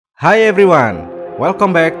Hi everyone,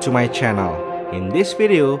 welcome back to my channel. In this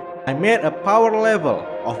video, I made a power level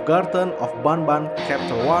of Garten of Banban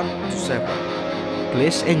chapter 1 to 7.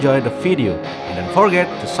 Please enjoy the video and don't forget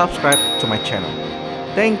to subscribe to my channel.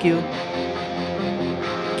 Thank you.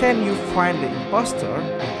 Can you find the imposter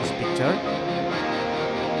in this picture?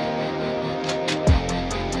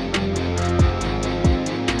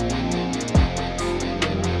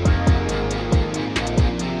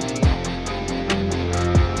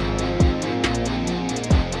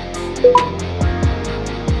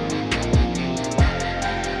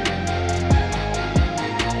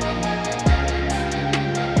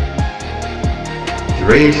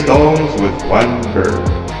 Three stones with one bird.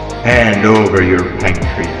 Hand over your pine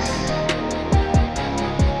trees.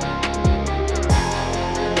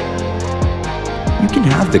 You can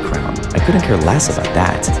have the crown. I couldn't care less about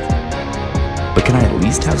that. But can I at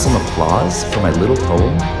least have some applause for my little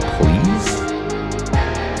poem, please?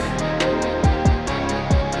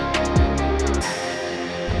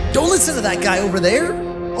 Don't listen to that guy over there.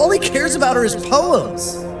 All he cares about are his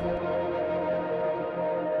poems.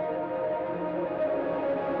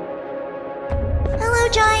 Hello,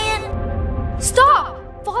 Giant!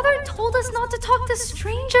 Stop! Father told us not to talk to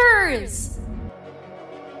strangers!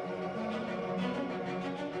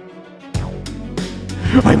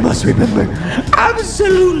 I must remember,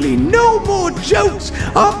 absolutely no more jokes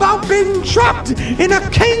about being trapped in a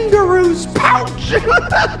kangaroo's pouch!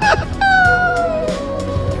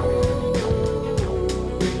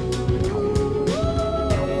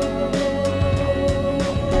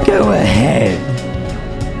 Go ahead.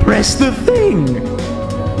 Press the thing.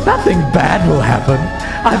 Nothing bad will happen.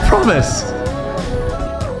 I promise.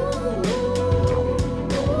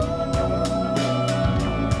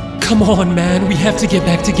 Come on, man. We have to get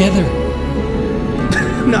back together.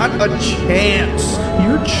 Not a chance.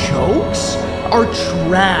 Your jokes are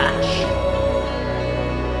trash.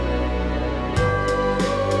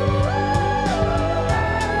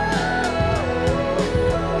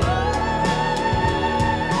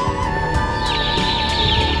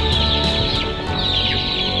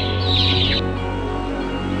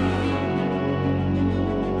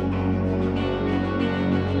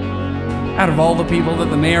 Out of all the people that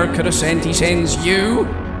the mayor could have sent, he sends you?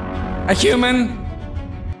 A human?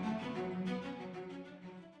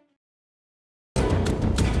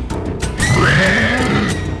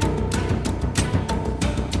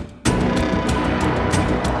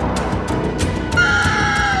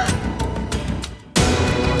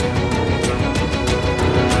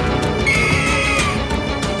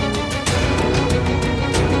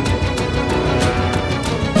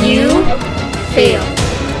 You fail.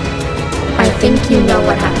 I think you know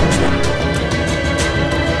what happens now.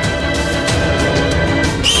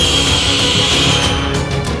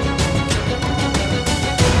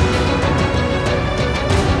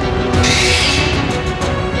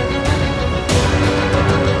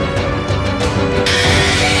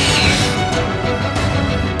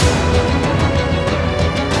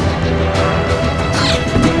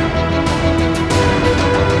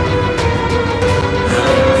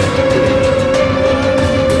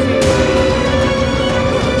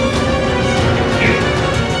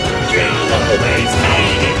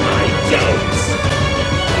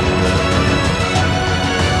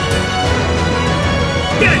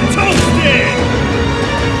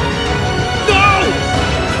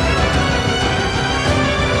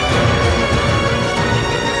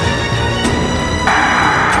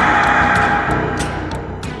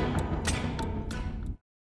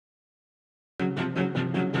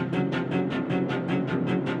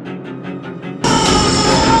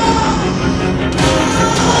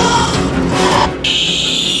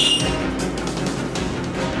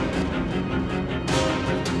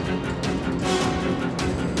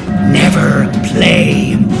 Never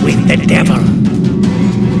play with the devil.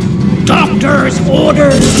 Doctor's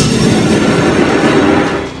orders!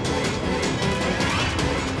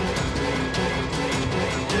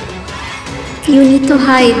 You need to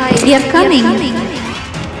hide. They are coming.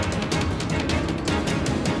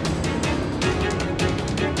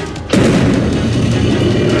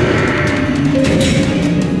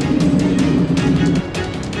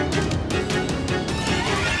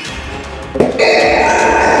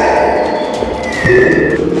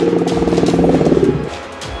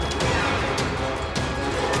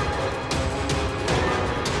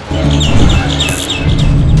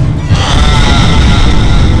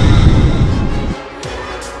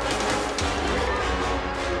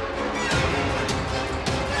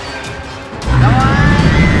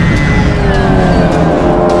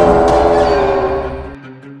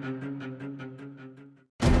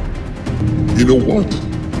 You know what?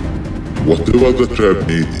 Whatever the trap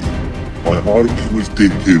may be, my army will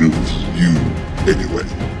take care of you anyway.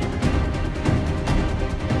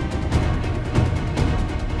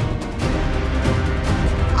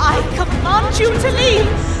 I command you to leave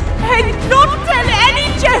and not tell any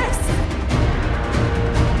jokes!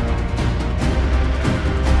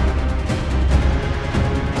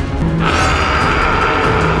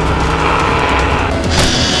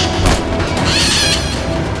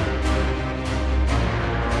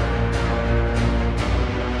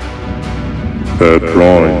 That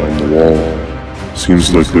drawing on the wall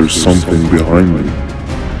seems like there's something behind me.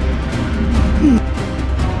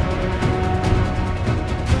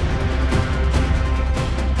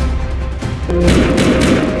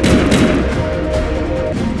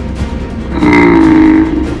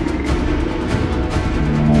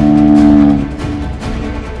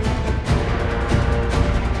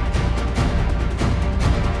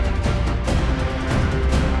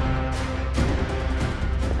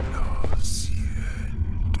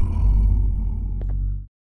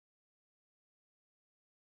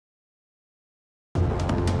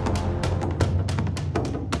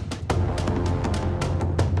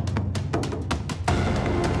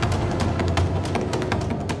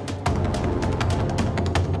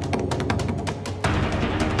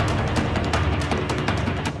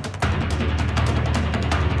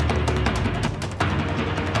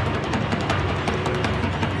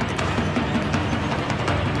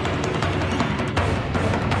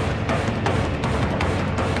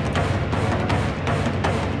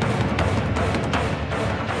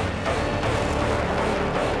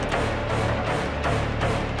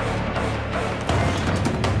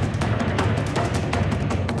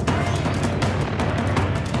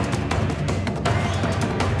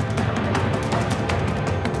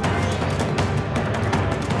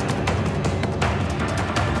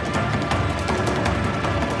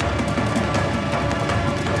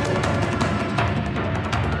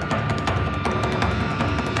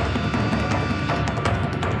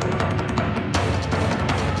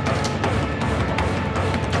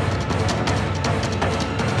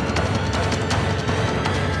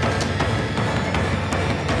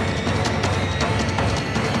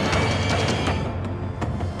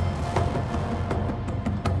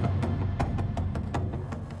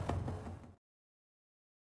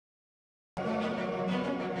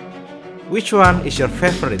 Which one is your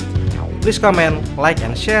favorite? Please comment, like,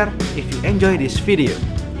 and share if you enjoy this video.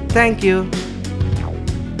 Thank you!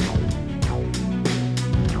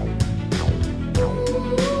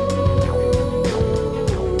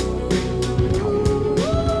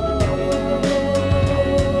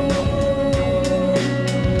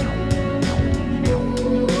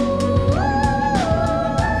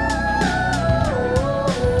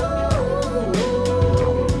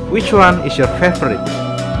 Which one is your favorite?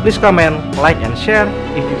 Please comment, like, and share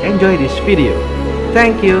if you enjoy this video.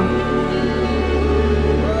 Thank you!